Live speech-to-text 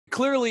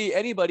Clearly,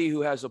 anybody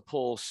who has a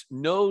pulse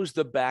knows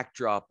the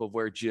backdrop of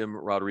where Jim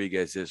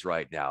Rodriguez is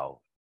right now.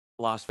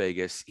 Las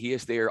Vegas. He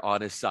is there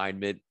on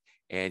assignment,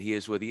 and he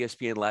is with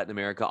ESPN Latin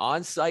America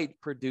on-site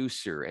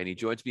producer. And he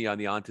joins me on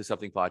the On to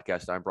Something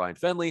podcast. I'm Bryan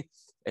Fenley,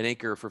 an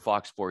anchor for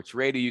Fox Sports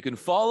Radio. You can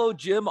follow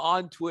Jim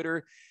on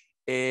Twitter,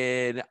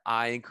 and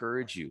I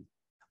encourage you,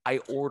 I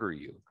order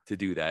you to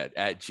do that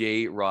at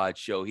J Rod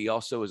Show. He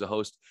also is a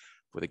host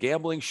for the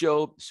gambling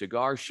show,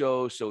 cigar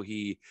show. So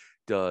he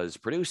does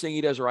producing,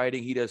 he does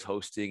writing, he does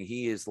hosting.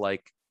 He is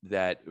like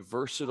that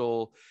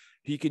versatile,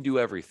 he can do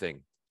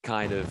everything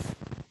kind of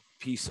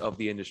piece of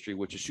the industry,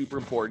 which is super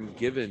important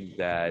given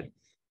that,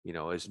 you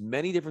know, as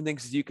many different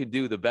things as you can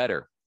do, the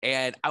better.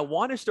 And I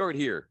want to start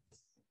here.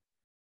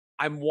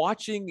 I'm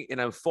watching and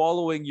I'm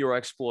following your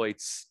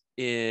exploits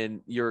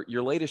in your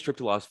latest trip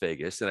to Las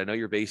Vegas. And I know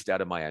you're based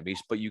out of Miami,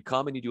 but you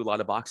come and you do a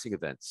lot of boxing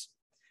events.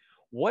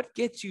 What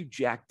gets you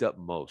jacked up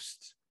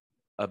most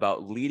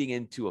about leading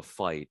into a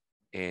fight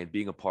and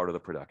being a part of the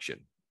production?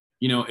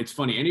 You know, it's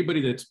funny.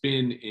 Anybody that's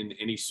been in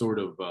any sort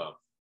of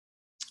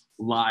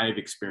live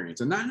experience,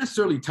 and not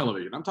necessarily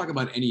television, I'm talking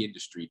about any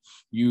industry,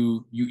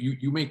 you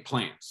make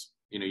plans.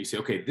 You know, you say,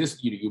 okay,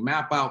 this, you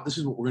map out, this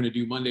is what we're going to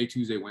do Monday,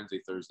 Tuesday, Wednesday,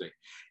 Thursday.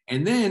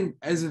 And then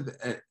as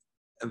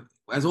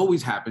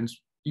always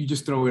happens, you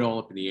just throw it all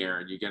up in the air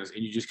and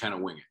you just kind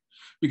of wing it.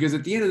 Because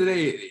at the end of the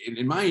day,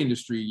 in my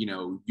industry, you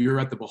know, you're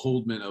at the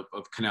beholden of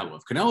Canelo.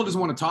 If Canelo doesn't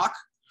want to talk,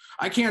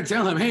 I can't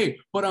tell him, hey,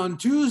 but on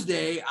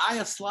Tuesday,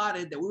 I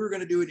slotted that we were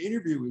going to do an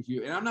interview with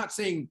you. And I'm not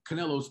saying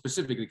Canelo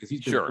specifically because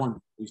he's been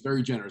wonderful. He's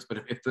very generous.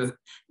 But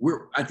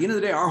we're at the end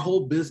of the day, our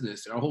whole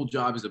business, our whole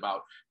job is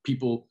about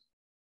people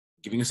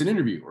giving us an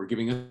interview or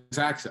giving us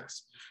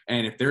access.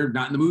 And if they're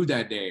not in the mood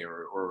that day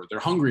or they're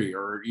hungry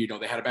or, you know,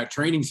 they had a bad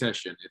training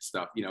session and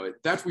stuff, you know,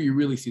 that's where you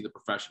really see the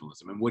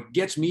professionalism. And what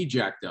gets me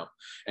jacked up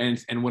and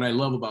what I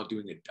love about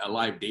doing a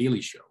live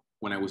daily show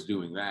when I was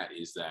doing that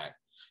is that,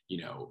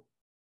 you know,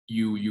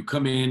 you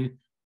come in,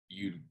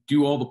 you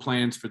do all the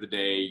plans for the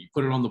day, you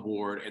put it on the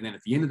board. And then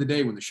at the end of the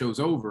day, when the show's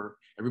over,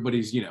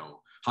 everybody's, you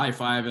know, high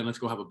five and let's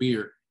go have a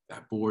beer.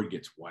 That board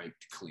gets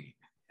wiped clean.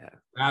 Yeah.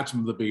 That's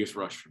the biggest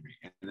rush for me.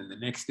 And then the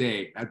next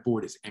day, that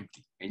board is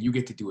empty and you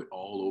get to do it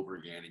all over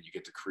again and you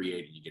get to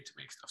create and you get to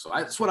make stuff. So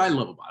that's what I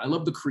love about it. I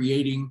love the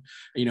creating.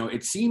 You know,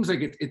 it seems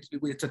like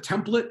it's a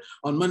template.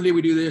 On Monday,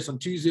 we do this. On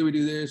Tuesday, we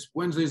do this.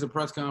 Wednesday's the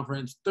press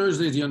conference.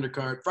 Thursday's the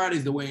undercard.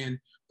 Friday's the weigh-in.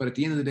 But at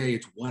the end of the day,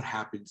 it's what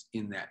happens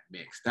in that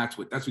mix. That's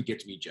what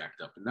gets me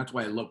jacked up. And that's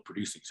why I love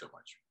producing so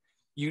much.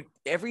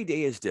 Every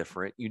day is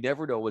different. You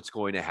never know what's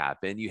going to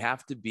happen. You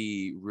have to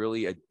be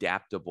really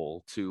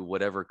adaptable to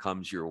whatever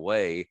comes your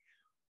way.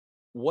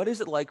 What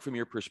is it like from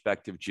your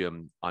perspective,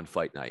 Jim, on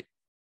fight night?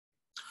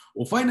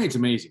 Well, fight night's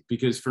amazing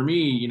because for me,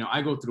 you know,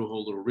 I go through a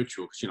whole little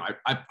ritual because, you know,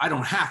 I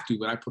don't have to,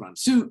 but I put on a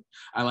suit.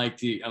 I like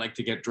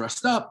to get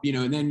dressed up, you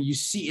know, and then you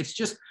see, it's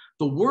just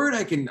the word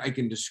I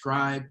can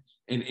describe.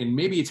 And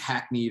maybe it's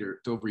hackneyed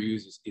or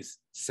overused is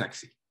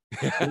sexy.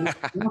 There's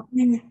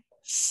nothing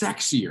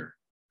sexier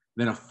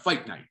than a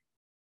fight night.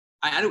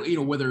 I don't, you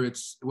know, whether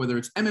it's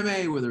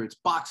MMA, whether it's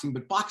boxing,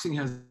 but boxing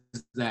has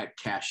that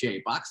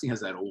cachet. Boxing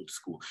has that old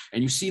school.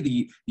 And you see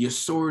the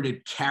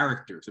assorted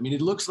characters. I mean,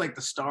 it looks like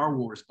the Star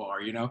Wars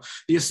bar, you know,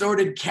 the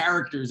assorted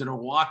characters that are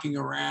walking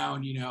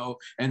around, you know,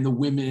 and the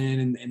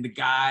women and the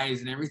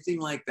guys and everything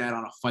like that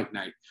on a fight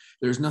night.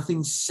 There's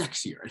nothing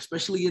sexier,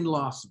 especially in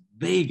Las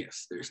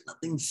Vegas. There's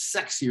nothing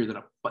sexier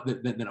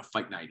than a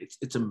fight night.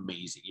 It's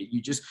amazing.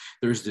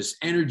 There's this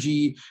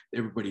energy.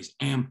 Everybody's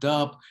amped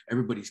up.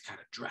 Everybody's kind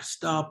of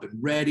dressed up and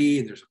ready.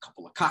 And there's a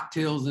couple of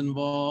cocktails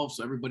involved.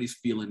 So everybody's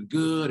feeling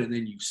good. And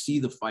then you see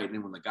the fight. And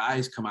then when the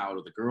guys come out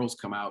or the girls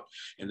come out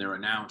and they're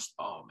announced,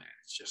 oh man,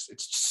 it's just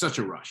such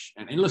a rush.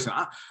 And listen,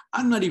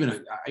 I'm not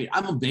even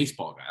I'm a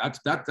baseball guy.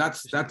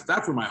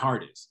 That's where my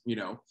heart is, you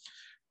know,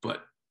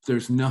 but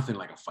there's nothing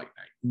like a fight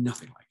night.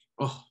 Nothing like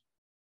it. Oh.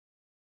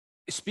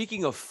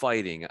 Speaking of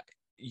fighting,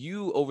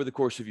 you, over the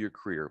course of your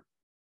career,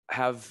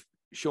 have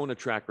shown a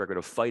track record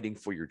of fighting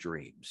for your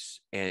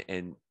dreams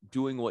and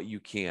doing what you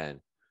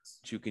can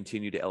to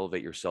continue to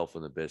elevate yourself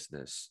in the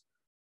business.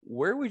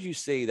 Where would you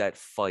say that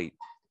fight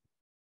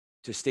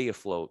to stay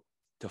afloat,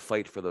 to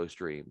fight for those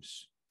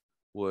dreams,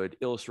 would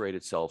illustrate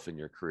itself in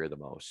your career the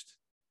most?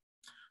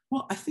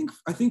 Well, I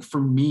think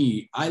for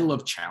me, I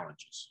love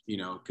challenges, you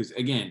know, because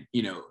again,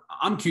 you know,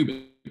 I'm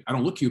Cuban. I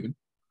don't look Cuban.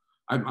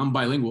 I'm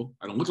bilingual.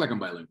 I don't look like I'm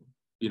bilingual.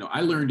 You know,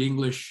 I learned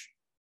English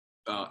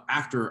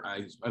after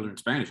I learned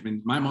Spanish. I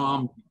mean, my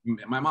mom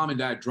and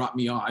dad dropped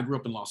me off. I grew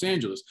up in Los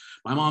Angeles.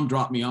 My mom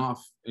dropped me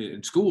off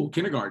in school,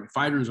 kindergarten,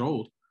 5 years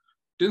old.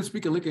 Didn't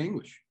speak a lick of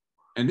English,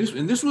 and this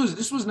was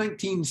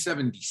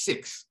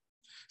 1976.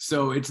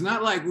 So it's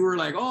not like we were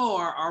like, oh,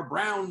 our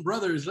brown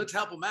brothers, let's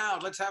help them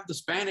out. Let's have the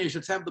Spanish.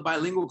 Let's have the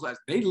bilingual class.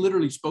 They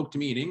literally spoke to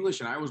me in English,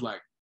 and I was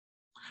like,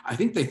 I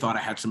think they thought I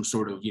had some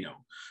sort of, you know,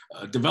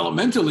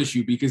 developmental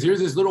issue because here's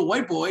this little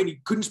white boy and he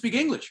couldn't speak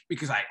English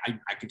because I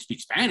could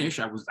speak Spanish.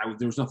 There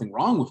was nothing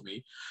wrong with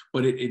me,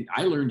 but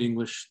I learned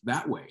English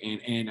that way.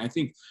 And I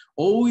think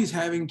always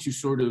having to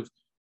sort of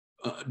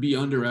be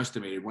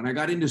underestimated. When I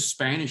got into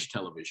Spanish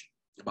television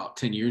about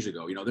 10 years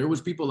ago, there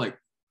was people like,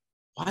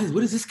 what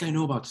does this guy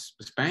know about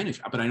Spanish?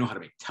 But I know how to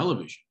make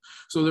television.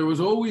 So there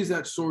was always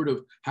that sort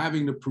of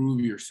having to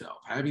prove yourself,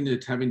 having to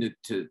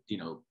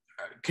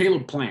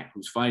Caleb Plant,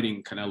 who's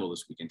fighting Canelo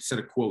this weekend, said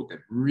a quote that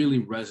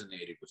really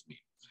resonated with me.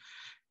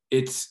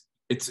 It's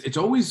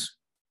always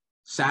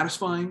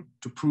satisfying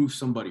to prove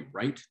somebody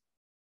right,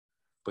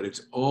 but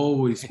it's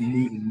always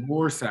even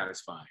more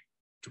satisfying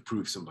to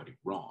prove somebody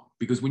wrong.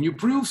 Because when you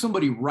prove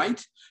somebody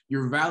right,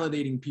 you're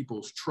validating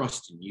people's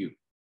trust in you.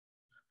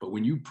 But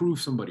when you prove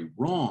somebody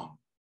wrong,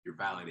 you're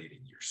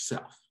validating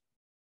yourself.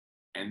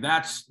 And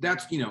that's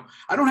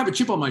I don't have a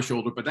chip on my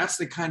shoulder, but that's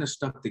the kind of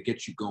stuff that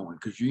gets you going.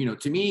 Because,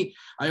 to me,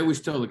 I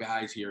always tell the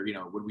guys here,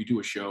 when we do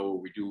a show,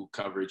 we do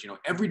coverage,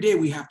 every day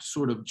we have to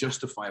sort of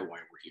justify why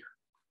we're here.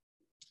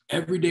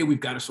 Every day we've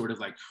got to sort of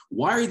like,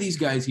 why are these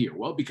guys here?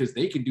 Well, because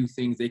they can do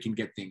things, they can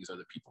get things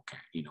other people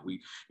can't.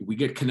 We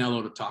get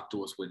Canelo to talk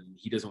to us when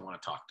he doesn't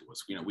want to talk to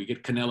us. We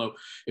get Canelo,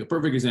 a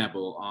perfect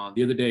example.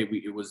 The other day,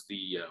 it was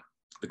the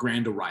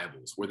Grand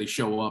Arrivals, where they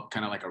show up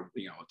kind of like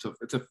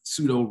it's a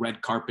pseudo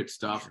red carpet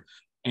stuff.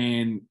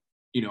 And,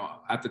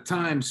 at the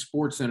time,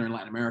 Sports Center in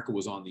Latin America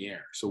was on the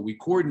air. So we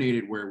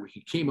coordinated where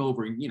he came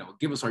over and,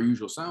 give us our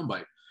usual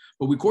soundbite,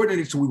 but we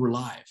coordinated so we were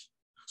live.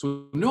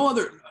 So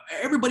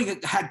everybody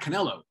had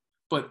Canelo,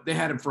 but they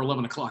had him for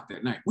 11 o'clock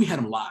that night. We had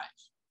him live.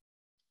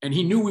 And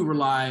he knew we were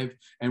live,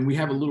 and we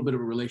have a little bit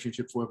of a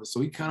relationship with us.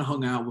 So he kind of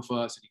hung out with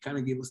us, and he kind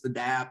of gave us the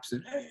daps,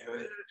 and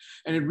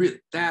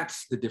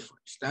that's the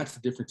difference. That's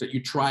the difference that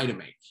you try to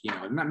make.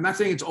 I'm not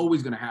saying it's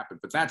always going to happen,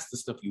 but that's the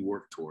stuff you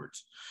work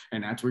towards.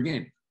 And that's where,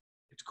 again,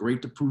 it's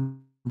great to prove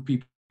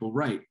people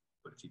right,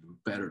 but it's even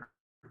better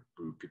to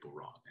prove people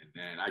wrong. And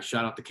then I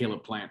shout out to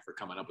Caleb Plant for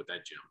coming up with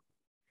that, Jim.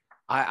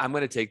 I'm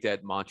going to take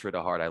that mantra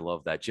to heart. I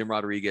love that. Jim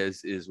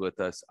Rodriguez is with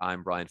us.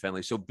 I'm Bryan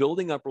Fenley. So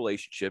building up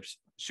relationships,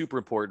 super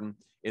important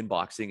in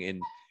boxing,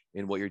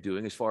 in what you're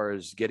doing as far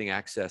as getting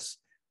access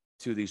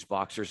to these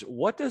boxers.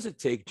 What does it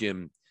take,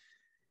 Jim,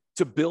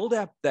 to build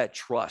up that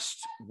trust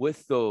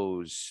with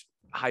those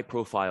high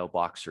profile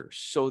boxers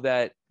so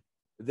that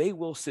they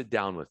will sit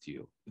down with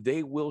you?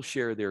 They will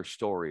share their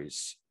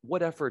stories.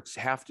 What efforts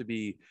have to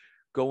be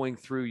going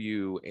through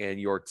you and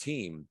your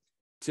team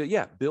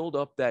to build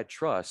up that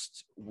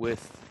trust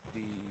with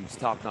these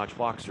top-notch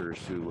boxers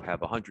who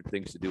have 100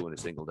 things to do in a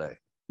single day?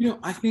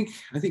 I think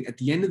at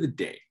the end of the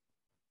day,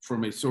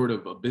 from a sort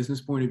of a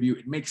business point of view,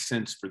 it makes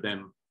sense for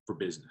them for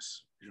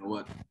business. You know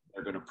what?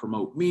 They're going to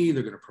promote me.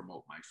 They're going to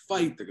promote my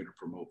fight. They're going to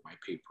promote my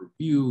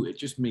pay-per-view. It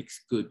just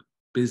makes good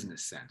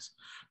business sense.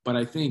 But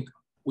I think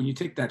when you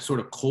take that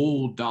sort of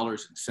cold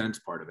dollars and cents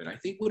part of it, I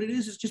think what it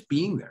is just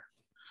being there.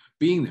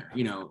 Being there.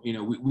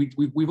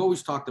 We've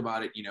always talked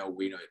about it.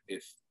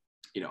 If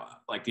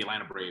like the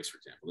Atlanta Braves, for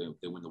example,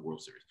 they win the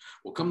World Series.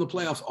 Well, come the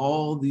playoffs,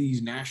 all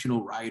these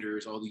national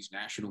writers, all these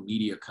national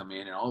media come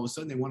in, and all of a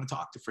sudden they want to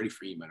talk to Freddie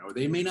Freeman, or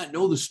they may not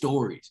know the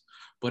stories,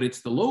 but it's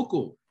the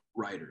local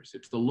writers,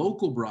 it's the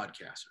local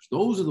broadcasters.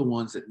 Those are the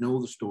ones that know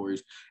the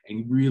stories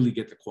and really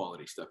get the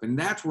quality stuff. And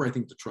that's where I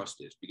think the trust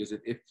is, because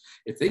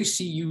if they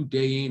see you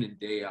day in and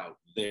day out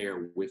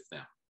there with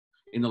them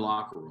in the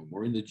locker room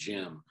or in the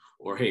gym,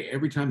 or hey,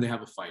 every time they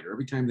have a fight or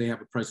every time they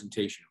have a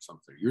presentation of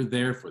something, you're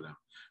there for them.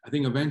 I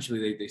think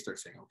eventually they start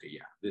saying, okay,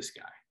 yeah, this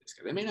guy.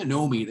 They may not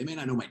know me. They may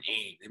not know my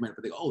name. They might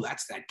think, oh,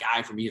 that's that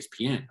guy from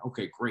ESPN.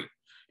 Okay, great.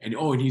 And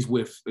he's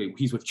with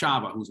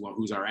Chava,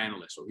 who's our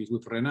analyst, or he's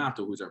with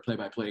Renato, who's our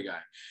play-by-play guy.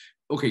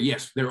 Okay,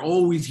 yes, they're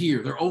always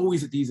here. They're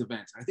always at these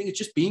events. I think it's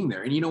just being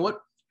there. And you know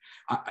what?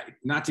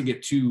 Not to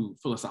get too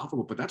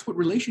philosophical, but that's what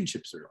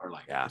relationships are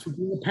like. Yeah. That's what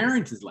being a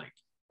parent is like.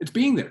 It's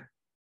being there,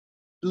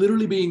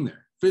 literally being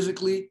there,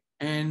 physically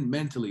and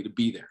mentally, to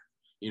be there.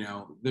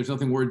 There's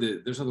nothing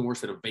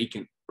worse than a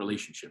vacant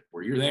relationship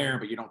where you're there,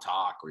 but you don't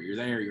talk, or you're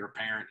there, you're a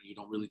parent, and you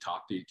don't really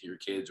talk to your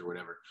kids or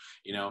whatever.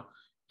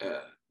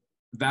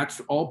 That's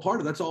all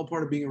part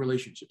of being in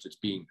relationships. It's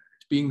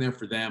being there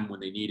for them when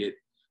they need it,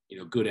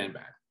 good and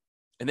bad.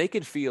 And they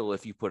can feel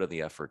if you put in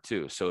the effort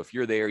too. So if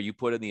you're there, you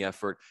put in the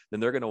effort, then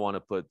they're going to want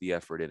to put the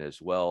effort in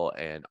as well.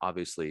 And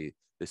obviously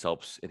this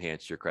helps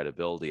enhance your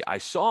credibility. I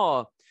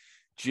saw,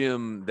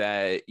 Jim,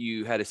 that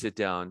you had to sit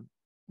down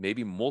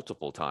maybe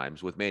multiple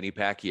times with Manny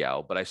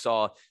Pacquiao, but I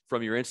saw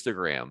from your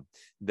Instagram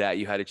that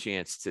you had a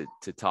chance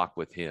to talk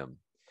with him.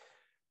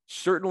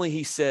 Certainly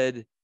he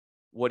said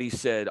what he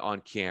said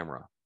on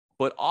camera,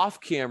 but off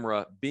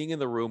camera, being in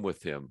the room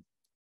with him,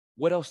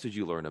 what else did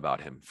you learn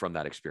about him from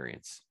that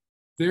experience?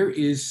 There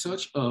is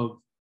such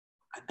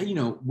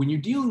when you're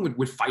dealing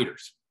with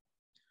fighters,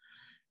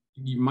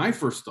 my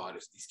first thought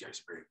is these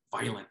guys are very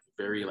violent,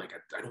 very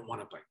I don't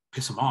want to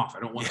piss them off. I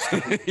don't want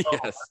to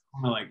yes. I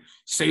want to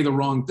say the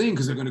wrong thing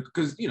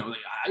because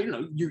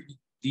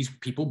these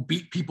people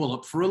beat people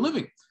up for a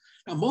living.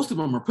 Now most of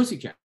them are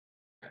pussycats,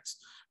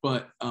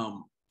 but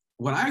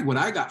what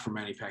I got from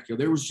Manny Pacquiao,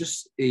 there was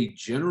just a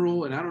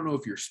general, and I don't know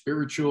if you're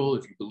spiritual,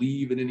 if you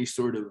believe in any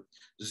sort of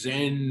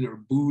Zen or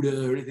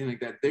Buddha or anything like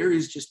that. There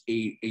is just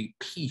a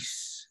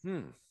peace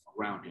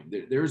around him.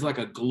 There's like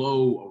a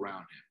glow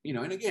around him, you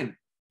know. And again,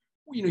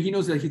 you know, he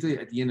knows that he's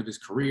at the end of his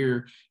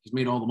career. He's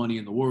made all the money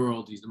in the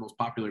world. He's the most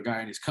popular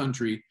guy in his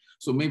country.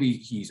 So maybe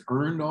he's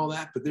earned all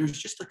that, but there's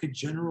just like a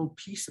general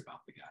peace about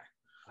the guy.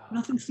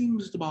 Nothing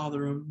seems to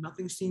bother him.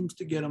 Nothing seems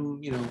to get him,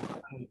 you know,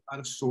 out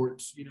of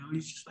sorts. You know,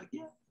 he's just like,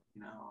 yeah,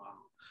 you know,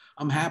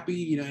 I'm happy,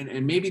 you know,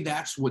 and maybe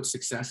that's what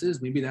success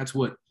is. Maybe that's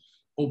what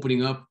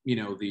opening up, you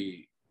know,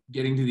 the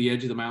getting to the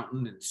edge of the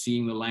mountain and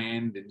seeing the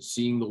land and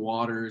seeing the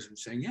waters and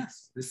saying,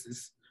 yes,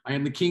 I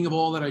am the king of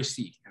all that I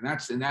see. And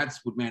that's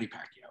what Manny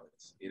Pacquiao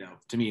is. You know,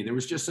 to me, there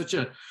was just such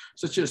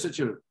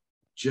a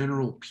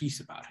general peace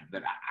about him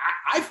that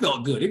I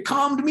felt good. It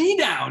calmed me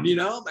down, you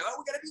know. I'm like, oh,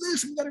 we got to do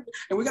this,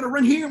 and we got to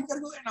run here, and we got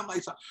to go there. And I'm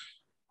like,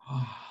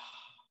 oh,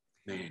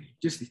 man,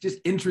 just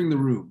entering the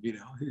room, you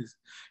know,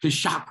 his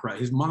chakra,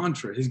 his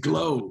mantra, his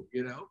glow,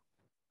 you know.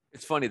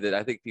 It's funny that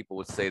I think people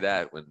would say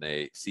that when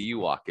they see you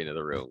walk into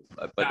the room.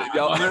 But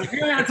yeah,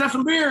 let's have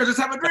some beers. Let's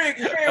have a drink.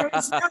 Hey,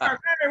 what's this?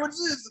 Hey,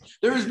 what's this?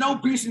 There is no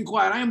peace and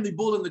quiet. I am the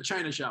bull in the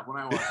china shop when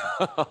I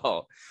walk.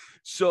 Oh,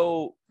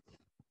 so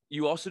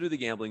you also do the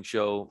gambling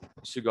show,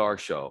 cigar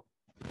show.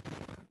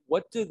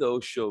 What do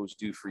those shows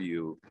do for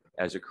you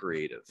as a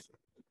creative?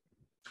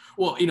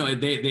 Well, you know,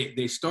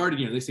 they started,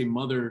 you know, they say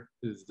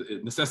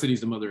necessity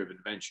is the mother of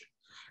invention.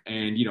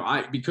 And, you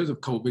know, because of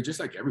COVID, just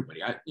like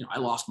everybody, I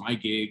lost my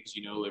gigs,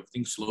 you know,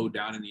 everything slowed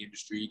down in the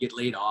industry, you get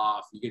laid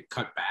off, you get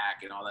cut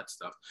back and all that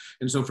stuff.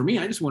 And so for me,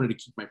 I just wanted to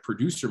keep my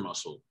producer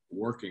muscle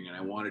working, and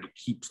I wanted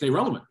to stay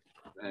relevant.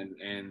 And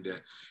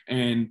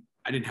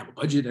I didn't have a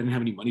budget. I didn't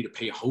have any money to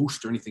pay a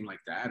host or anything like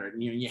that. Or,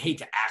 you know, you hate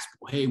to ask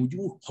people, hey, would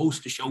you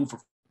host a show for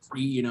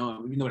free? You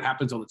know, even though it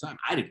happens all the time.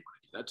 I didn't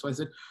want to do that. So I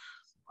said,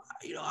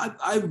 you know,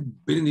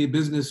 I've been in the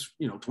business,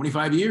 you know,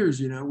 25 years,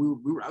 you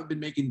know, I've been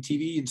making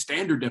TV in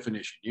standard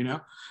definition, you know,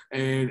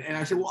 and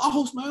I said, well, I'll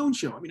host my own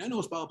show. I mean, I know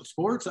it's about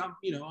sports.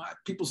 You know,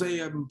 people say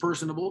I'm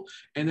personable.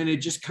 And then it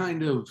just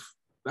kind of,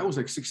 that was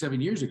like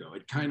 6-7 years ago.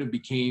 It kind of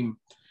became,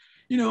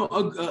 you know,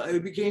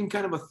 it became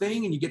kind of a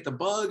thing, and you get the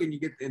bug, and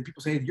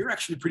people say, you're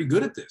actually pretty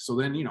good at this. So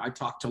then, you know, I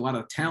talked to a lot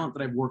of talent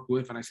that I've worked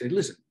with, and I said,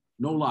 listen,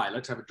 no lie,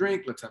 let's have a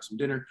drink, let's have some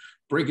dinner,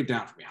 break it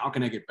down for me. How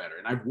can I get better?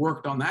 And I've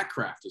worked on that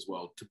craft as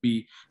well to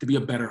be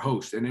a better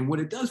host. And then what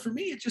it does for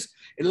me,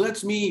 it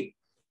lets me,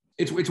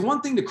 it's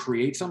one thing to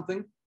create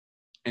something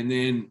and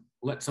then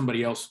let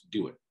somebody else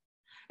do it.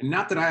 And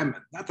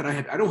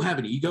I don't have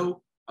an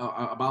ego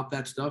about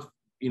that stuff.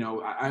 You know,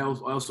 I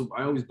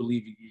always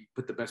believe you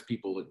put the best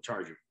people in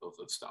charge of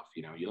stuff.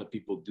 You know, you let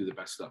people do the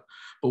best stuff.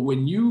 But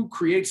when you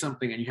create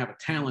something and you have a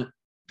talent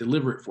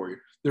deliver it for you,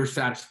 there's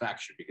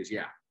satisfaction because,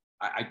 yeah,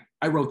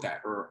 I wrote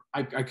that, or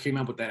I came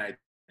up with that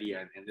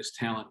idea, and this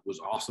talent was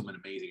awesome and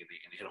amazing, and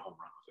they hit a home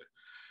run with it.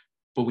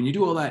 But when you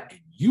do all that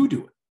and you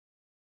do it,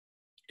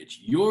 it's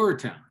your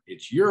talent,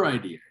 it's your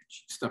idea,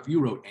 it's stuff you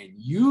wrote, and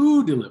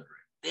you deliver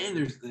it. Then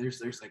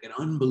there's like an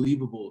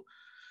unbelievable,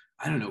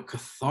 I don't know,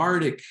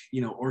 cathartic,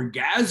 you know,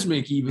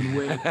 orgasmic even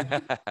way.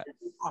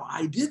 Oh,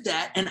 I did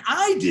that, and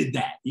I did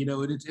that, you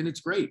know, and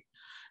it's great,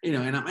 you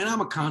know. And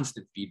I'm a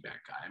constant feedback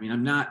guy. I mean,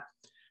 I'm not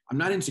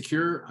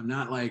insecure. I'm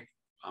not like,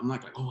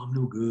 oh, I'm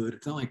no good.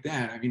 It's not like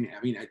that. I mean,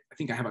 I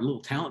think I have a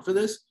little talent for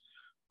this,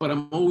 but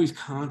I'm always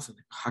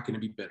constantly, how can I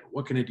be better?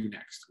 What can I do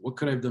next? What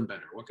could I have done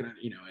better? What can I,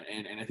 you know,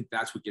 and I think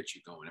that's what gets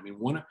you going. I mean,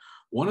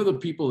 one of the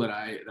people that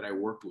I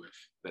worked with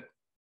that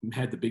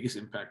had the biggest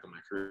impact on my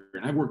career,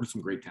 and I've worked with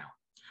some great talent,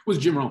 was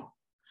Jim Rome.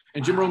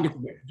 And Jim Rome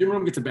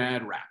gets a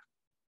bad rap.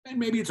 And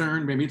maybe it's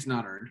earned, maybe it's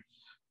not earned.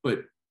 But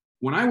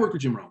when I worked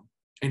with Jim Rome,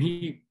 and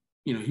he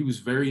was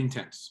very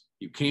intense.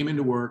 You came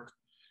into work,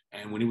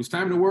 and when it was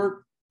time to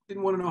work,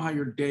 didn't want to know how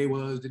your day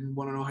was, didn't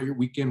want to know how your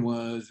weekend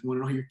was, didn't want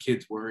to know how your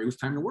kids were. It was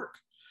time to work.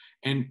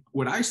 And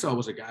what I saw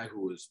was a guy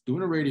who was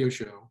doing a radio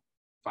show,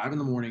 5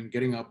 a.m,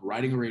 getting up,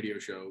 writing a radio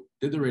show,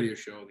 did the radio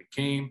show, then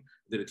came,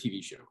 did a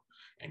TV show.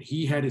 And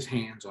he had his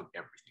hands on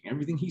everything.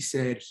 Everything he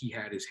said, he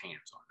had his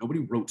hands on.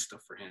 Nobody wrote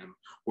stuff for him.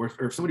 Or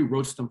if somebody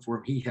wrote stuff for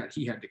him, he had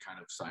to kind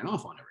of sign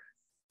off on everything.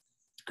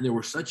 And there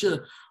was such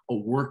a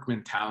work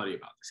mentality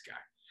about this guy,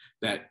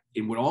 that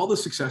with all the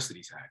success that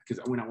he's had,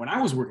 because when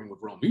I was working with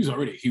Rome, he was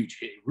already a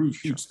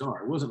huge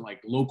star. It wasn't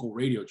like local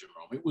radio Jim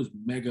Rome. It was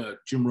mega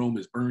Jim Rome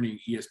is burning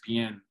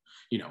ESPN,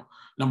 you know,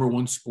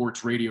 #1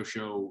 sports radio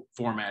show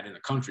format in the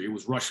country. It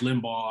was Rush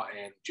Limbaugh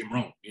and Jim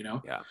Rome, you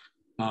know?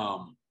 Yeah.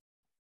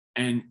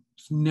 And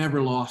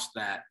never lost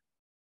that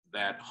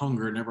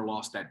hunger, never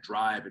lost that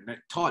drive. And that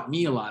taught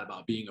me a lot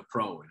about being a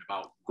pro and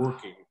about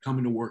working,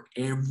 coming to work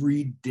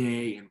every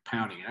day and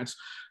pounding. And that's,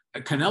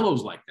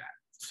 Canelo's like that.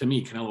 To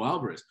me, Canelo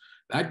Alvarez,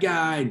 that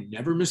guy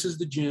never misses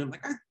the gym.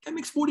 Like, that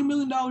makes $40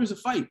 million a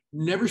fight.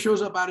 Never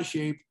shows up out of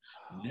shape.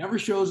 Never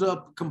shows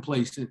up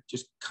complacent.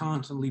 Just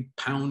constantly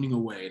pounding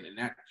away.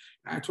 And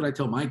that's what I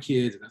tell my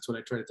kids, and that's what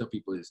I try to tell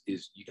people is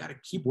you got to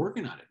keep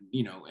working on it.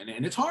 You know,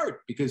 and it's hard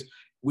because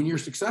when you're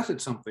success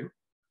at something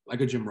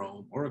like a Jim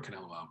Rome or a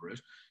Canelo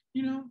Alvarez,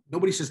 you know,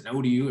 nobody says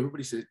no to you.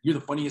 Everybody says you're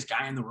the funniest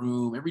guy in the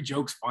room. Every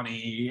joke's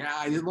funny.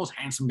 Yeah, you're the most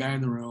handsome guy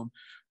in the room.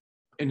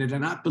 And to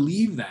not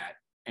believe that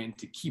and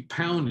to keep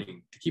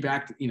pounding, to keep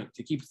acting,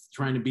 to keep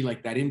trying to be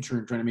like that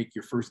intern trying to make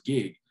your first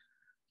gig,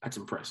 that's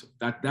impressive.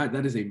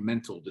 That is a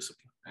mental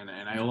discipline. And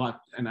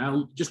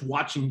I just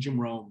watching Jim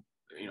Rome,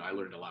 I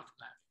learned a lot from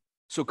that.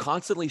 So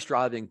constantly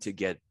striving to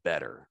get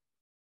better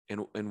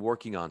and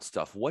working on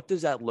stuff. What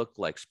does that look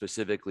like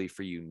specifically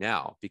for you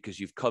now? Because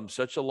you've come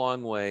such a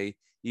long way,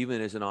 even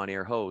as an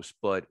on-air host,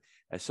 but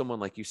as someone,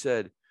 like you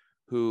said,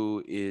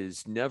 who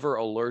is never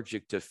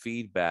allergic to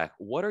feedback,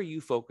 what are you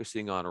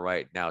focusing on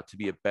right now to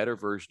be a better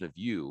version of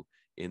you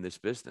in this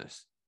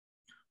business?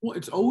 Well,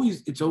 it's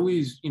always,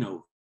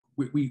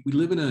 we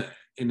live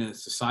in a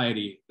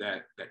society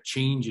that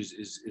change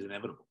is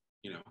inevitable.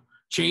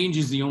 Change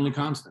is the only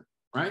constant,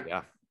 right?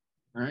 Yeah.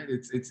 Right.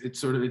 It's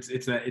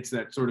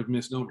that sort of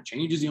misnomer.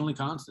 Change is the only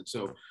constant.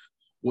 So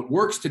what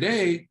works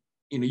today,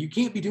 you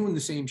can't be doing the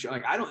same show.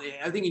 Like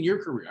I think in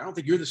your career, I don't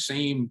think you're the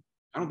same.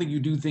 I don't think you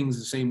do things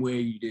the same way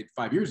you did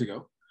 5 years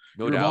ago.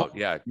 No doubt.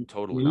 Yeah,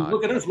 totally not.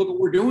 Look at us. Look what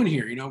we're doing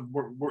here.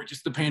 We're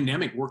just the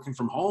pandemic, working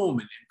from home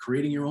and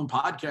creating your own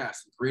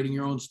podcast and creating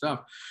your own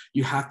stuff.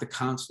 You have to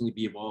constantly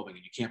be evolving,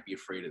 and you can't be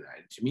afraid of that.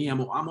 And to me,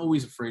 I'm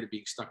always afraid of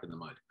being stuck in the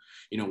mud.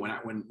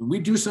 When we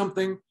do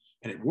something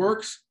and it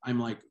works, I'm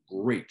like,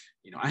 great.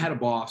 I had a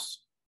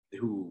boss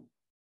who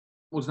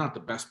was not the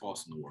best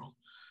boss in the world,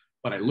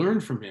 but I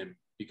learned from him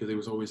because it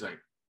was always like,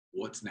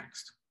 what's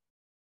next?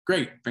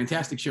 Great,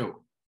 fantastic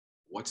show.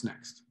 What's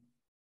next?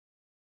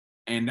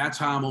 And that's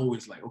how I'm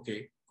always like,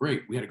 okay,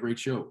 great. We had a great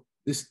show.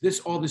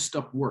 All this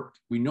stuff worked.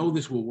 We know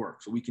this will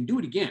work, so we can do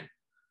it again.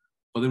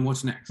 But then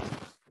what's next?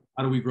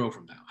 How do we grow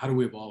from that? How do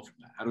we evolve from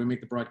that? How do we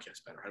make the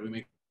broadcast better? How do we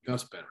make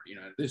us better?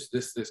 This.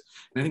 And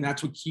I think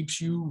that's what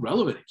keeps you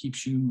relevant. It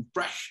keeps you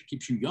fresh. It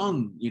keeps you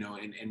young,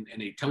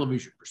 in a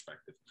television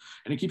perspective.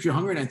 And it keeps you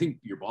hungry. And I think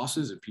your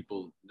bosses and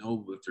people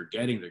know what they're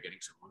getting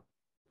someone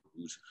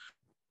who's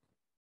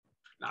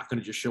not going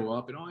to just show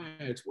up and, oh,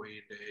 yeah, it's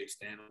weigh-in day,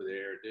 stand over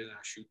there, did I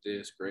shoot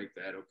this, great,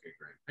 that, okay,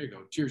 great. There you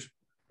go, cheers.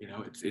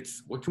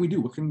 It's what can we do?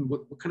 What kind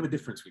of a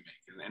difference we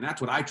make? And that's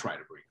what I try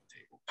to bring to the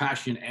table.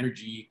 Passion,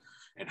 energy,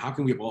 and how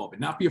can we evolve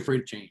and not be afraid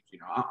of change?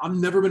 I've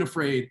never been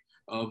afraid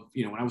of,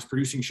 when I was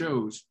producing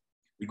shows,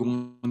 we go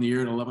on the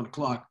air at 11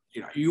 o'clock,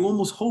 you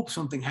almost hope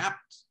something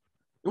happens.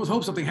 You almost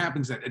hope something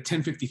happens at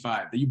 10:55,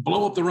 that you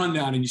blow up the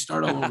rundown and you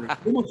start all over.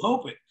 You almost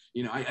hope it.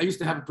 I used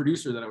to have a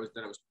producer that I was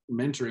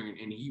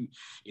mentoring, and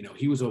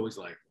he was always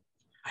like,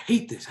 I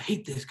hate this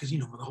because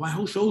my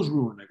whole show's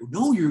ruined. I go,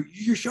 no,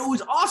 your show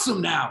is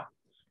awesome now.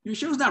 Your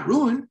show's not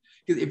ruined,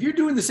 because if you're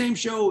doing the same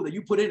show that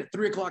you put in at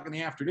 3 o'clock in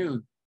the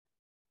afternoon,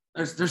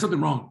 there's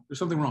something wrong. There's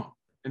something wrong,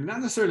 and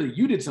not necessarily that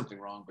you did something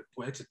wrong, but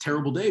boy, it's a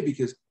terrible day,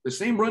 because the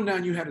same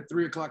rundown you had at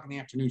 3 o'clock in the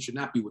afternoon should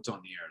not be what's on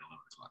the air at 11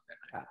 o'clock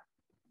that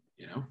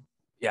night.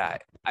 Yeah,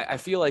 I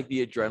feel like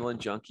the adrenaline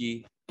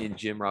junkie in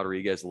Jim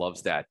Rodriguez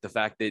loves that. The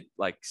fact that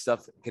like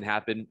stuff can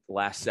happen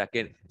last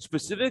second.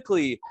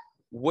 Specifically,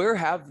 where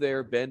have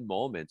there been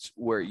moments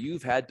where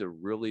you've had to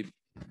really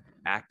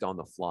act on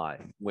the fly,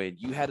 when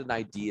you had an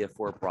idea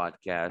for a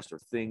broadcast or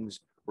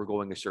things were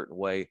going a certain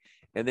way,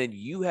 and then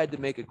you had to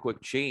make a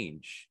quick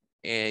change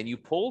and you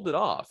pulled it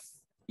off,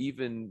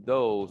 even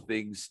though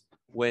things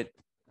went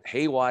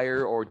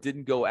haywire or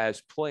didn't go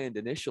as planned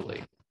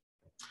initially?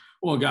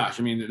 Well, gosh,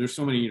 I mean, there's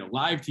so many,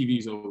 live TV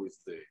is always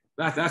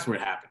that's where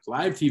it happens.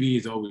 Live TV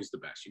is always the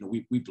best.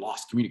 We've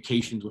lost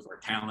communications with our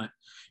talent.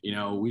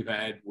 We've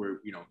had where,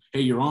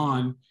 hey, you're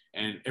on,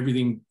 and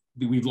everything,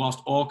 we've lost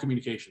all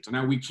communication. So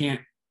now we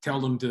can't tell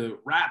them to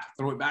rap,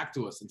 throw it back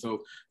to us. And so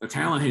the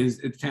talent is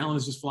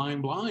just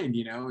flying blind, and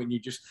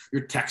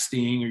you're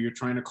texting, or you're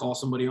trying to call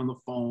somebody on the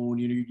phone,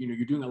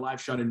 you're doing a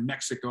live shot in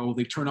Mexico.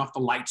 They turn off the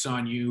lights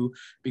on you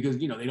because,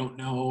 they don't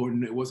know,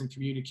 and it wasn't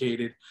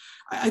communicated.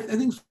 I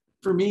think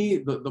for me,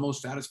 the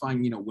most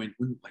satisfying, when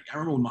like, I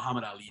remember when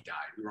Muhammad Ali died,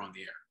 we were on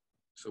the air.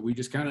 So we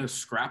just kind of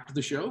scrapped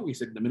the show. We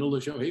said in the middle of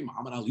the show, hey,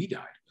 Muhammad Ali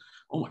died.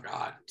 Oh my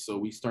God. So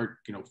we start,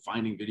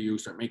 finding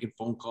videos, start making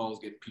phone calls,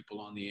 getting people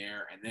on the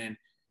air. And then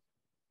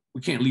we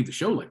can't leave the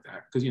show like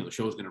that, because, the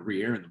show is going to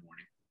re-air in the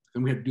morning.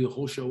 Then we had to do the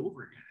whole show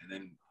over again. And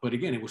then, but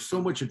again, it was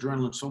so much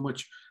adrenaline, so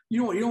much,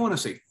 you don't want to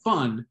say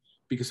fun,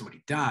 because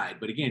somebody died.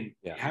 But again,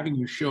 having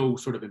your show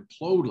sort of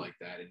implode like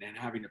that, and then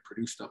having to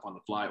produce stuff on the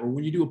fly, or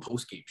when you do a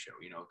post-game show,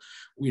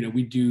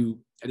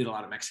 I did a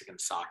lot of Mexican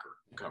soccer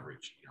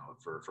coverage,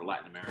 for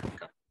Latin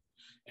America.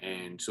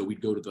 And so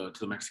we'd go to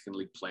the Mexican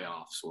League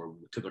playoffs or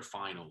to their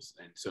finals.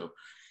 And so,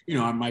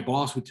 my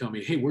boss would tell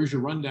me, hey, where's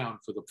your rundown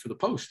for the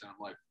post? And I'm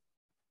like,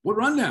 what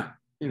rundown?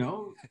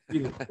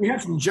 We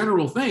have some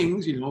general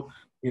things,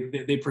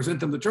 they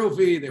present them the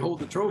trophy, they hold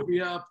the trophy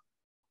up.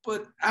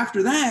 But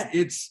after that,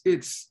 it's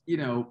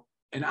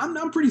and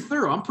I'm pretty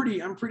thorough. I'm pretty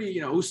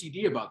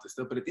OCD about this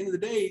stuff. But at the end of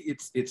the day,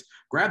 it's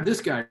grab this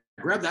guy,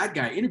 grab that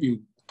guy, interview,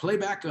 play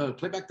back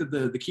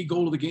the key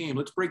goal of the game.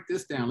 Let's break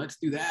this down. Let's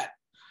do that,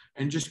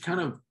 and just kind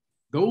of,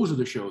 those are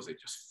the shows that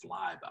just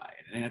fly by.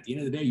 And at the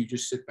end of the day, you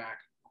just sit back,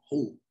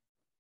 oh,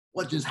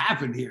 what just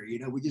happened here?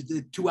 We just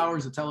did 2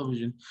 hours of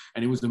television,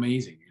 and it was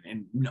amazing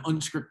and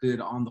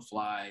unscripted, on the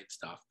fly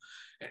stuff.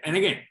 And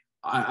again,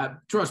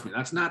 trust me,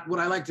 that's not what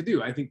I like to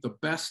do. I think the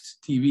best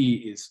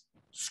TV is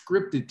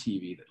scripted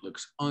TV that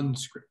looks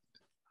unscripted.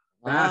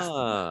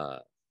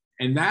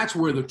 And that's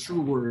where the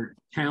true word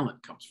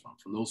talent comes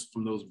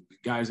from those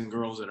guys and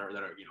girls that are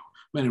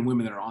men and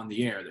women that are on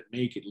the air that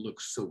make it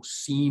look so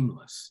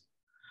seamless.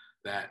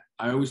 That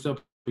I always tell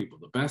people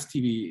the best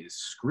TV is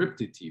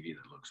scripted TV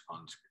that looks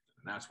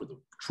unscripted, and that's where the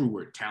true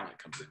word talent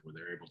comes in, where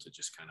they're able to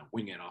just kind of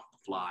wing it off the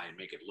fly and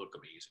make it look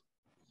amazing.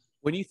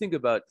 When you think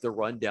about the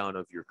rundown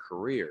of your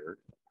career,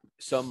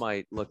 some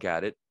might look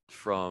at it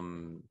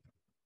from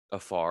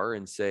afar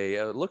and say,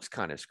 oh, it looks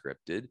kind of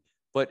scripted,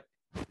 but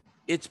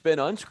it's been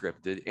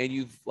unscripted. And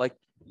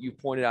you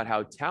pointed out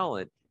how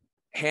talent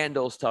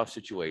handles tough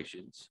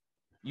situations.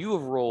 You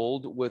have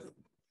rolled with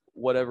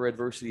whatever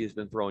adversity has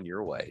been thrown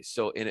your way.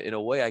 So in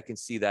a way, I can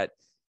see that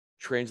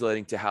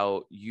translating to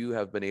how you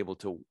have been able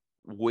to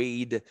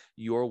wade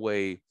your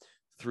way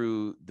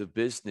through the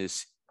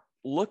business.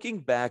 Looking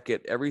back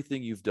at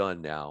everything you've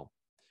done now,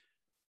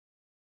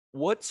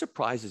 what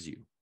surprises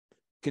you,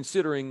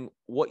 considering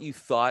what you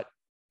thought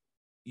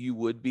you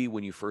would be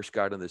when you first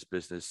got in this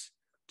business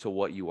to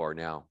what you are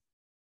now?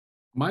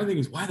 My thing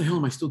is, why the hell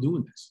am I still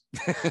doing this?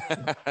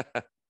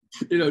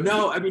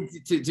 No, I mean,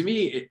 to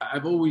me,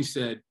 I've always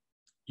said,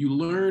 you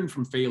learn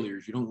from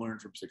failures, you don't learn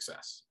from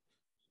success.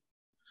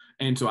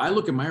 And so I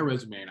look at my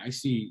resume and I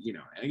see,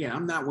 and again,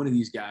 I'm not one of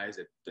these guys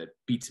that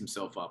beats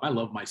himself up. I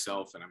love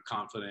myself and I'm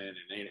confident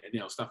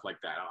and stuff like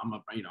that. I'm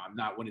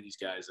not one of these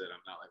guys that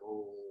I'm not like,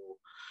 oh,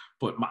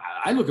 but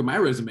I look at my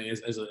resume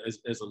as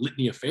a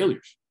litany of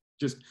failures.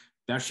 Just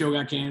that show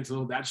got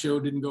canceled. That show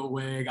didn't go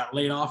away. I got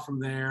laid off from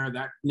there.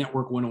 That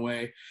network went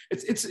away.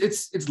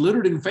 It's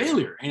littered in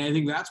failure. And I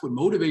think that's what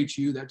motivates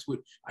you. That's what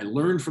I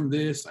learned from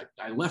this.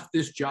 I left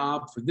this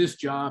job for this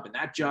job, and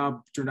that job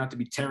turned out to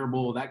be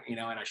terrible. And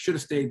I should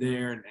have stayed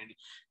there.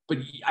 But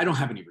I don't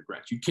have any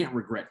regrets. You can't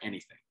regret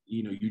anything.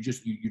 You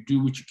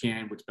do what you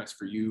can, what's best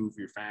for you, for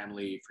your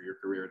family, for your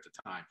career at the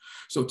time.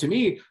 So to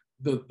me,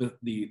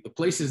 the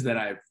places that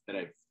I've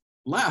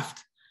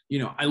left,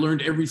 I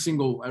learned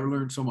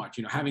so much,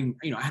 I had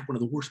one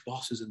of the worst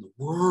bosses in the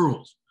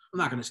world. I'm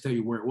not going to tell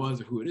you where it was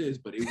or who it is,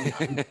 but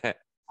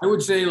I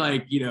would say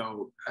I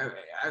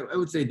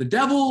would say the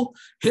devil,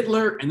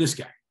 Hitler, and this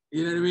guy,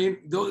 you know what I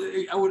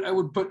mean?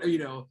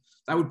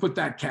 I would put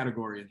that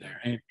category in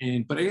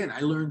there. But again,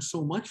 I learned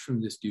so much from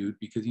this dude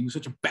because he was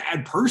such a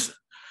bad person,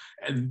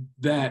 and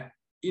that,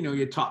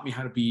 he taught me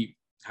how to be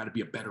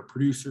a better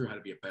producer, how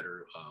to be a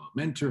better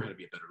mentor, how to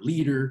be a better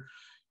leader.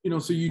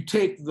 So you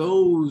take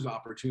those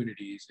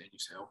opportunities and you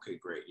say, okay,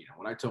 great.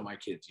 When I tell my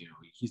kids,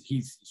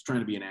 he's trying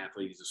to be an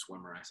athlete, he's a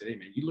swimmer. I said, hey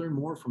man, you learn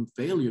more from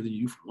failure than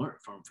you do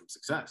from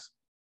success.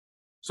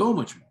 So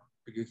much more,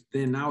 because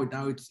then now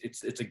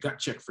it's a gut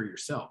check for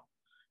yourself,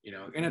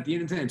 and at the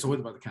end of the day, it's always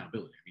about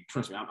accountability. I mean,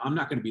 trust me, I'm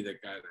not going to be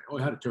that guy that, oh,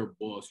 I had a terrible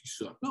boss, you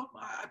suck. No,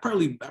 I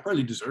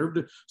probably deserved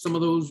some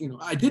of those,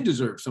 I did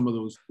deserve some of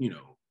those,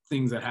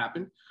 things that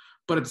happened.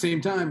 But at the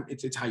same time,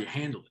 it's how you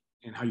handle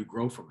it and how you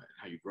grow from it, and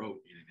how you grow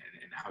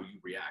and how you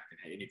react,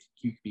 and if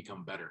you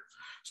become better.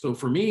 So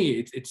for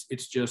me,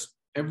 it's just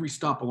every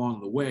stop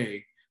along the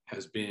way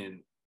has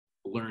been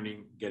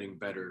learning, getting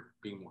better,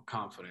 being more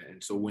confident.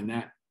 And so when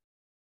that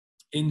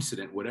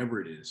incident,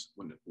 whatever it is,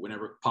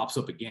 whenever it pops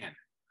up again,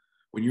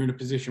 when you're in a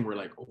position where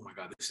like, oh my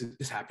God,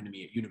 this happened to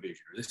me at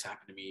Univision, or this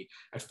happened to me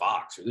at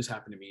Fox, or this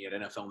happened to me at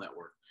NFL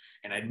Network,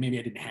 and maybe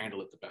I didn't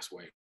handle it the best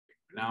way.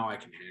 Now I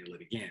can handle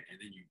it again, and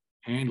then you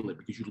handle it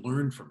because you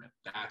learned from it.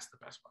 That's the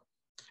best part.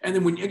 And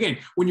then when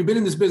you've been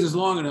in this business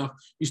long enough,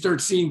 you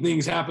start seeing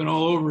things happen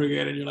all over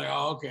again, and you're like,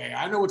 oh, okay,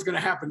 I know what's going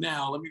to happen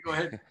now. Let me go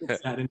ahead and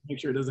fix that and make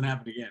sure it doesn't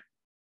happen again.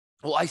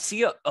 Well, I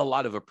see a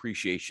lot of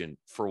appreciation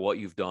for what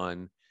you've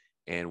done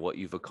and what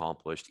you've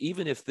accomplished,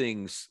 even if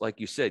things, like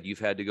you said, you've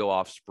had to go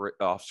off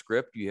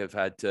script, you have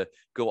had to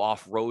go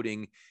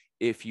off-roading,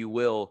 if you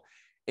will,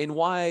 and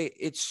why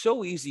it's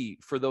so easy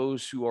for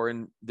those who are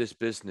in this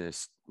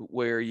business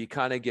where you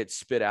kind of get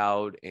spit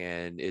out,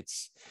 and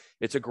it's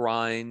a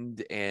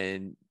grind,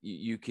 and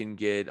you can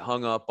get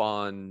hung up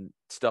on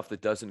stuff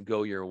that doesn't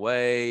go your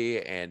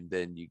way, and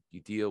then you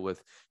deal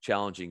with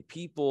challenging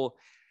people.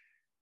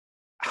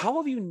 How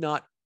have you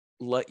not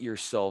let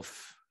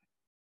yourself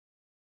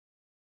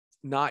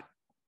not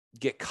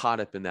get caught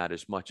up in that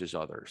as much as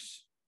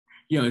others?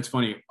 It's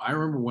funny. I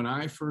remember when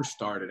I first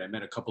started, I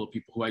met a couple of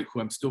people who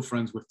I'm still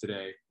friends with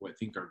today, who I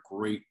think are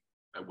great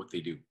at what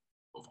they do,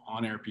 both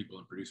on-air people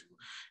and producers,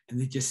 and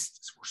they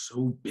just were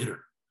so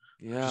bitter.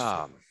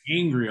 Yeah,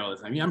 angry all the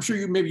time. I mean, I'm sure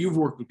you've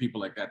worked with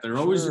people like that. They're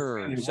always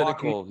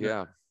cynical.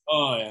 Yeah.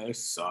 Oh yeah,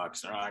 this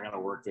sucks. Or, I got to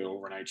work the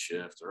overnight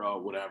shift, or oh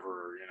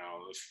whatever.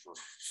 This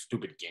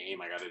stupid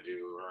game I got to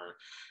do.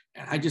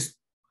 And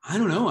I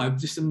don't know.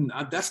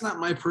 That's not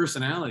my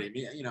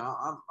personality.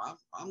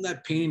 I'm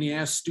that pain in the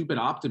ass, stupid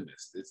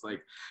optimist. It's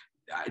like,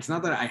 it's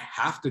not that I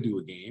have to do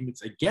a game.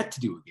 It's I get to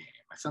do a game.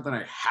 It's not that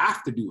I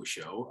have to do a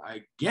show.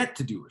 I get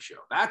to do a show.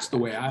 That's the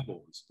way I've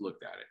always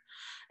looked at it.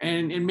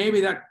 And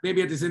maybe at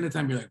this end of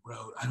time, you're like,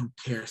 bro, I don't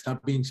care.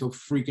 Stop being so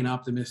freaking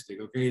optimistic.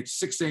 Okay. It's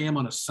 6 a.m.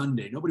 on a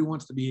Sunday. Nobody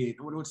wants to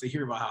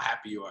hear about how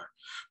happy you are.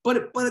 But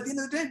at the end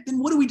of the day, then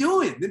what are we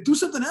doing? Then do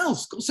something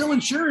else. Go sell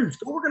insurance.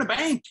 Go work in a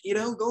bank,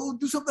 go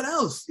do something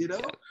else,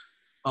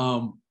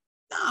 No,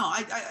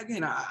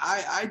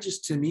 I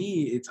just, to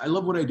me, I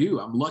love what I do.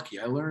 I'm lucky.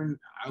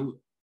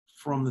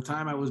 From the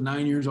time I was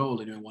 9 years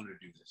old, I knew I wanted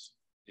to do this,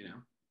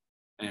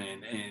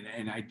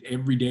 and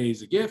every day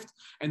is a gift.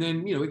 And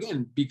then,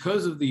 again,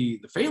 because of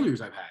the failures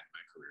I've had in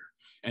my career,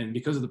 and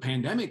because of the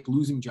pandemic,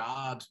 losing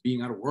jobs,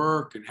 being out of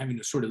work, and having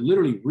to sort of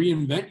literally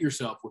reinvent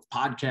yourself with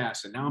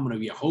podcasts. And now I'm going to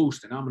be a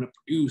host, and I'm going to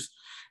produce.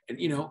 And,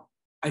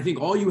 I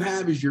think all you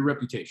have is your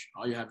reputation.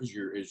 All you have is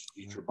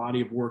your body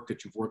of work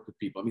that you've worked with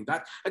people. I mean,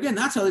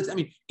 that's how it's,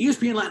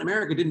 ESPN Latin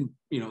America didn't,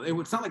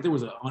 it's not like there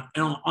was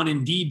on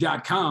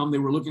Indeed.com, they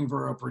were looking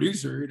for a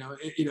producer,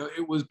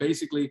 it was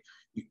basically,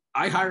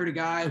 I hired a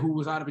guy who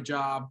was out of a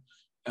job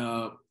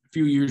a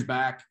few years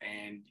back,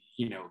 and,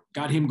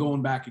 got him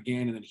going back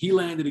again. And then he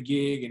landed a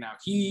gig, and now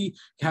he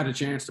had a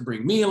chance to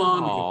bring me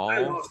along. I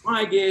lost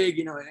my gig,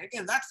 and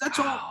again, that's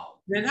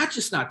all. Man, that's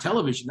just not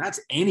television.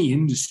 That's any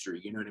industry.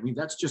 You know what I mean?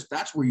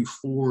 That's where you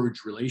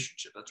forge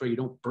relationships. That's why you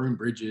don't burn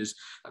bridges.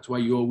 That's why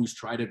you always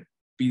try to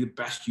be the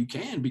best you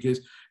can,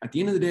 because at the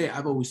end of the day,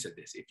 I've always said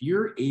this: if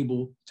you're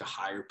able to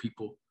hire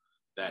people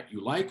that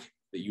you like,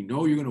 that you're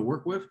going to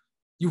work with,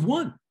 you've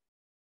won.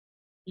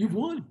 You've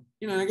won.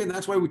 Again,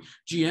 that's why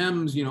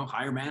GMs,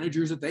 hire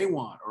managers that they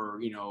want,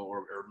 or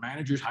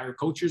managers hire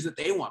coaches that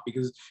they want,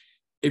 because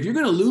if you're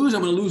going to lose,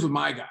 I'm going to lose with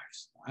my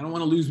guys. I don't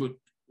want to lose with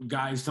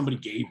guys somebody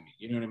gave me.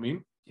 You know what I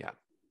mean? Yeah.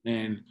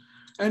 And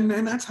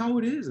that's how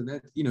it is. And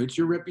that, it's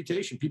your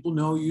reputation. People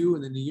know you,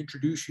 and then they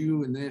introduce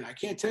you. And then I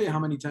can't tell you how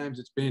many times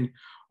it's been,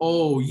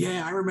 oh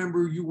yeah, I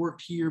remember you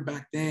worked here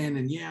back then.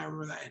 And yeah, I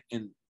remember that.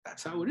 And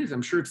that's how it is.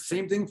 I'm sure it's the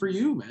same thing for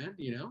you, man,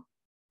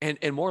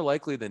 And more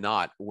likely than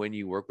not, when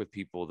you work with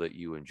people that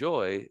you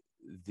enjoy,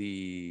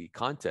 the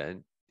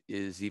content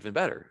is even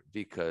better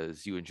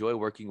because you enjoy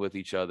working with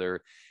each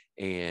other,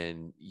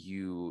 and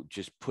you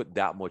just put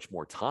that much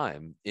more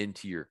time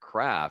into your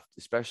craft,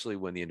 especially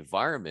when the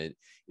environment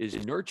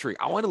is nurturing.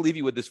 I want to leave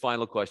you with this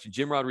final question.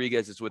 Jim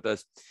Rodriguez is with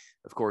us,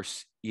 of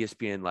course,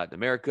 ESPN Latin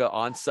America,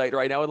 on site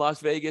right now in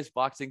Las Vegas,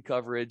 boxing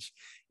coverage.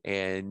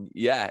 And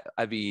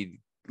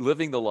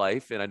living the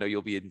life. And I know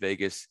you'll be in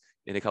Vegas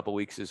in a couple of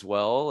weeks as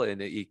well.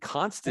 And a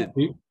constant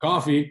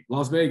coffee,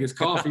 Las Vegas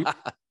coffee.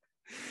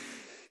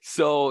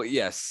 So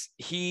yes,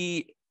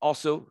 he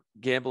also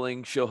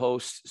gambling show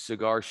host,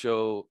 cigar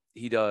show.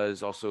 He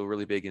does also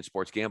really big in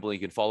sports gambling. You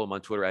can follow him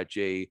on Twitter at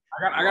J.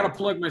 I got to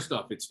plug my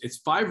stuff. It's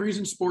 5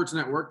 Reasons Sports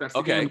Network. That's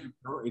okay.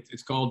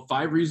 It's called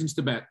 5 Reasons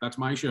to Bet. That's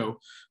my show.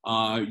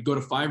 You go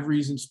to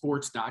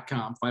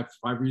 5reasonsports.com. 5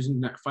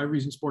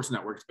 Reasons Sports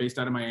Network. It's based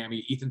out of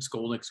Miami. Ethan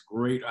Skolnick's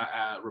great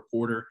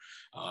reporter,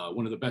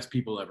 one of the best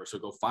people ever. So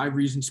go 5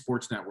 Reasons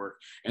Sports Network.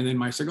 And then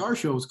my cigar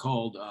show is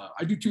called.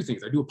 I do 2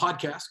 things. I do a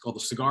podcast called the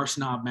Cigar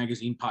Snob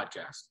Magazine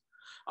Podcast.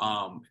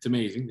 It's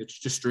amazing. It's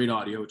just straight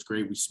audio. It's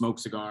great. We smoke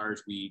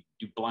cigars. We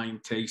do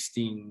blind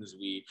tastings.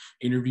 We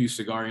interview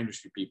cigar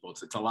industry people.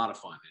 It's a lot of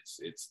fun.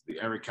 It's the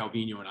Eric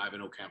Calvino and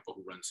Ivan Ocampo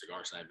who run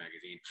Cigar Snob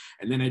Magazine.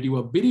 And then I do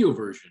a video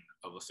version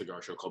of a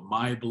cigar show called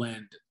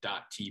myblend.tv,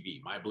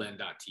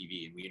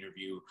 and we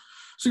interview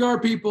cigar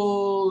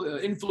people,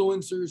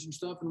 influencers and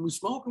stuff, and we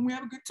smoke and we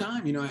have a good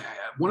time.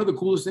 One of the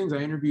coolest things, I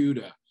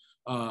interviewed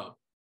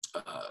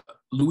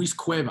Luis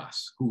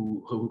Cuevas,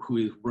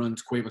 who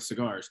runs Cuevas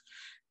Cigars.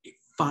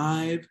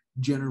 5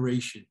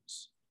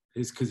 generations,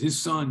 because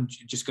his son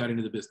just got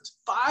into the business.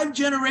 5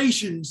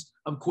 generations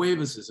of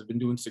Cuevases have been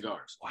doing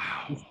cigars.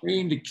 Wow. From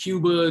Spain to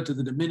Cuba to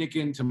the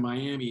Dominican to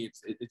Miami.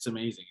 It's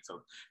amazing.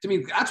 So to me,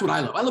 that's what I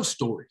love. I love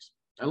stories.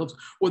 I love,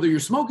 whether you're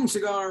smoking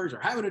cigars or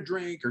having a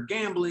drink or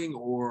gambling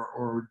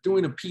or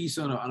doing a piece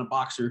on a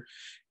boxer,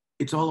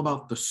 it's all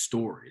about the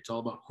story. It's all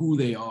about who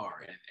they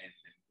are and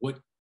what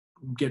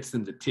gets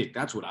them to tick.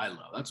 That's what I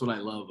love. That's what I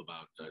love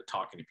about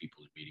talking to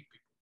people and meeting people.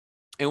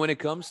 And when it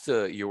comes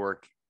to your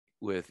work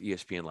with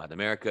ESPN Latin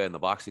America and the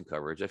boxing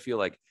coverage, I feel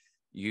like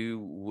you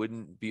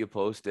wouldn't be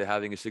opposed to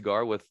having a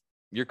cigar with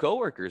your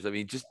coworkers. I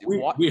mean,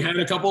 we had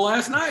a couple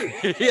last night.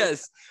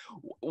 Yes.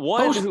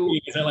 One who,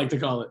 as I like to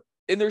call it.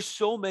 And there's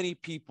so many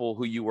people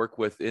who you work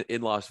with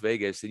in Las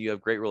Vegas and you have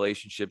great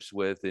relationships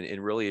with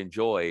and really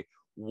enjoy.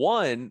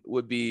 One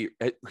would be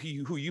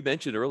who you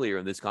mentioned earlier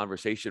in this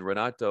conversation,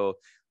 Renato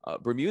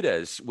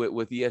Bermudez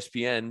with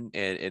ESPN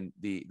and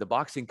the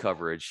boxing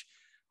coverage.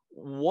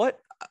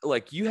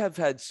 You have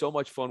had so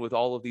much fun with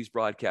all of these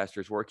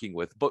broadcasters working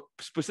with, but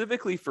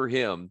specifically for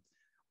him,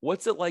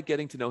 what's it like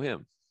getting to know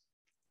him?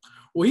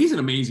 Well, he's an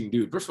amazing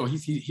dude. First of all,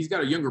 he's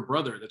got a younger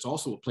brother that's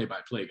also a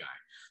play-by-play guy.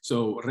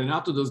 So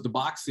Renato does the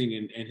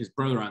boxing, and his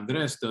brother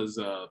Andres does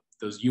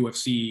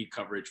UFC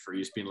coverage for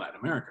ESPN Latin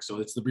America.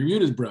 So it's the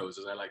Bermudez Bros,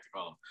 as I like to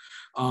call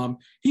them.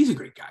 He's a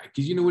great guy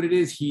because you know what it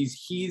is.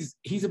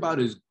 He's about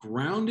as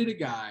grounded a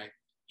guy.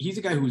 He's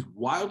a guy who's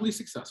wildly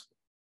successful.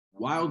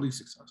 wildly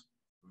successful,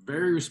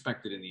 very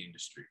respected in the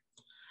industry.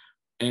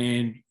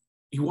 And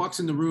he walks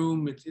in the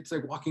room. It's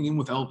like walking in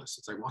with Elvis.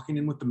 It's like walking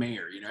in with the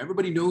mayor. You know,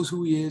 everybody knows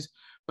who he is,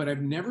 but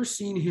I've never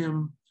seen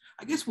him.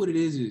 I guess what it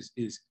is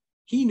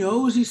he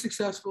knows he's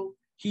successful.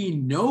 He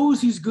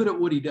knows he's good at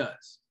what he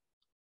does.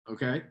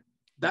 Okay.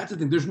 That's the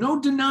thing. There's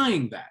no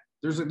denying that.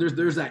 There's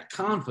that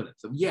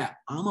confidence of, yeah,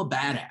 I'm a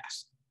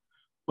badass,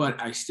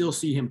 but I still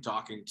see him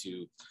talking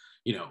to,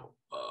 you know,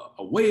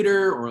 a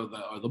waiter or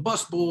the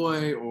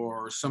busboy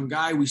or some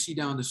guy we see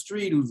down the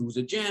street who's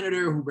a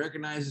janitor who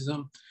recognizes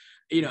him.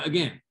 You know,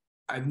 again,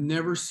 I've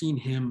never seen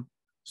him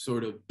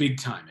sort of big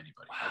time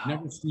anybody. Wow, I've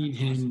never seen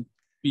him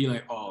be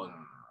like, oh, no.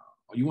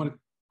 You want to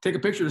take a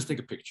picture? Let's take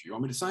a picture. You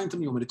want me to sign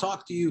something? You want me to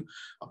talk to you?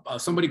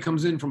 Somebody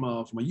comes in from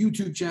a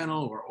YouTube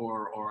channel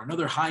or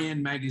another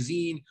high-end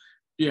magazine.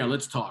 Yeah,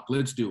 let's talk.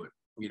 Let's do it.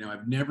 You know,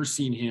 I've never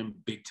seen him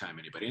big time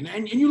anybody.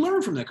 And you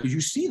learn from that because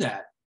you see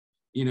that,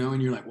 you know,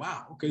 and you're like,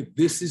 wow, okay,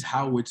 this is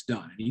how it's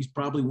done. And he's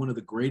probably one of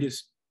the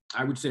greatest,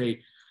 I would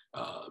say,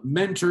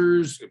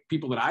 mentors,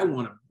 people that I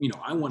want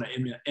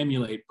to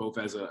emulate both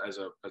as a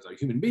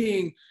human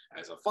being,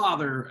 as a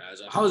father,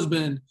 as a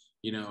husband,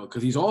 you know,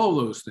 because he's all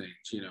those things,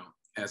 you know,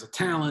 as a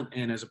talent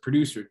and as a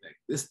producer.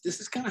 This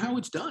is kind of how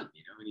it's done,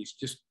 you know, and he's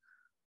just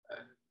a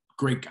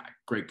great guy.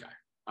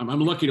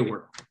 I'm lucky to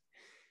work with him.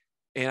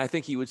 And I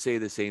think he would say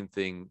the same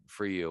thing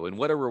for you. And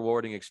what a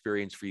rewarding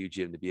experience for you,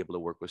 Jim, to be able to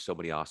work with so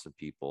many awesome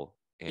people.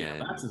 And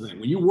yeah, that's the thing.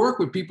 When you work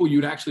with people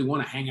you'd actually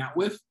want to hang out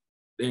with,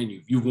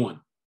 then you've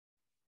won.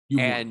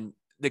 And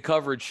the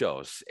coverage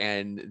shows,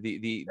 and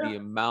the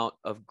amount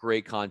of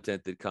great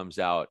content that comes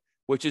out,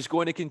 which is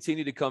going to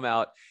continue to come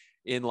out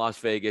in Las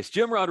Vegas.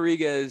 Jim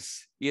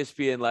Rodriguez,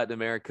 ESPN Latin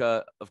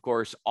America, of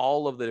course,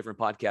 all of the different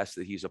podcasts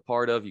that he's a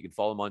part of. You can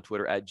follow him on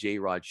Twitter at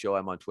JRodShow.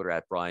 I'm on Twitter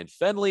at Bryan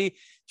Fenley.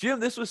 Jim,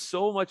 this was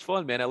so much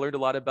fun, man. I learned a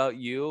lot about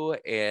you,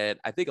 and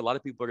I think a lot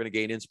of people are going to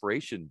gain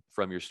inspiration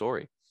from your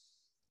story.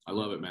 I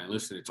love it, man.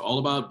 Listen, it's all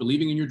about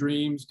believing in your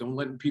dreams. Don't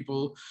let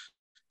people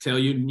tell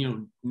you, you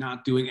know,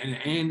 not doing.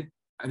 And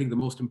I think the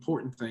most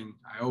important thing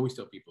I always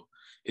tell people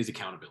is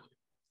accountability.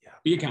 Yeah.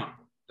 Be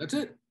accountable. That's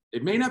it.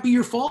 It may not be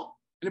your fault,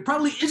 and it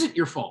probably isn't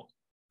your fault,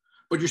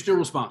 but you're still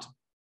responsible.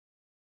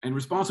 And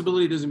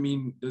responsibility doesn't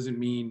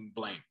mean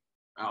blame.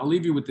 I'll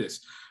leave you with this.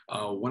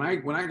 When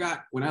I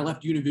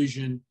left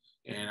Univision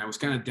and I was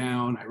kind of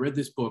down, I read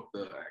this book.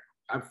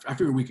 I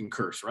figured we can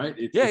curse, right?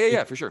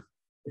 Yeah, for sure.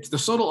 It's The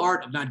Subtle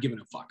Art of Not Giving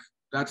a Fuck.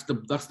 That's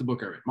the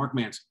book I read. Mark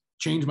Manson.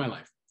 Changed my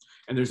life.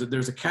 And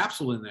there's a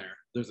capsule in there.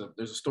 There's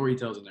a story he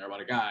tells in there about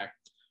a guy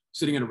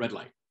sitting at a red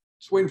light,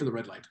 just waiting for the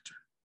red light to turn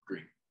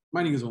green,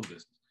 minding his own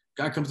business.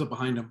 Guy comes up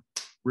behind him,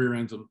 rear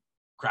ends him,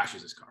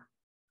 crashes his car.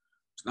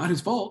 It's not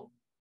his fault,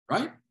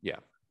 right? Yeah.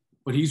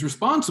 But he's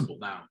responsible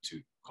now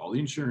to call the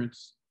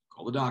insurance,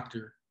 call the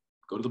doctor,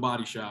 go to the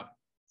body shop,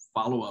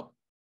 follow up.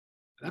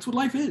 That's what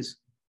life is.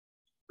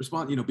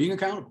 Being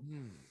accountable.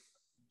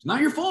 It's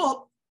not your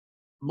fault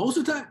most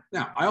of the time.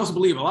 Now, I also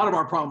believe a lot of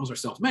our problems are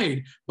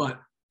self-made, but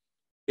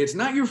it's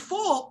not your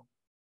fault,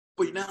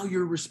 but now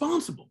you're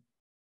responsible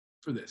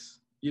for this.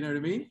 You know what I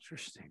mean?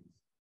 Interesting.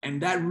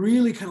 And that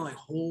really kind of like,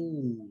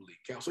 holy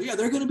cow. So yeah,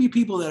 there are going to be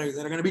people that are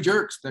going to be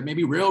jerks that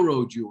maybe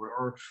railroad you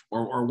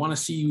or want to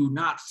see you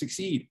not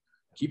succeed.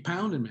 Keep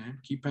pounding, man.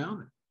 Keep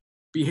pounding.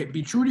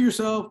 Be true to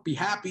yourself. Be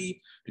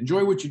happy.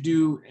 Enjoy what you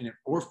do,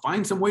 or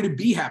find some way to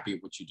be happy at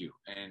what you do,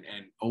 and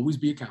always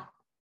be accountable.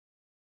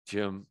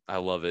 Jim, I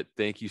love it.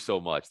 Thank you so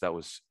much. That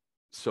was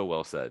so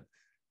well said.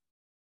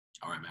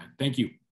 All right, man. Thank you.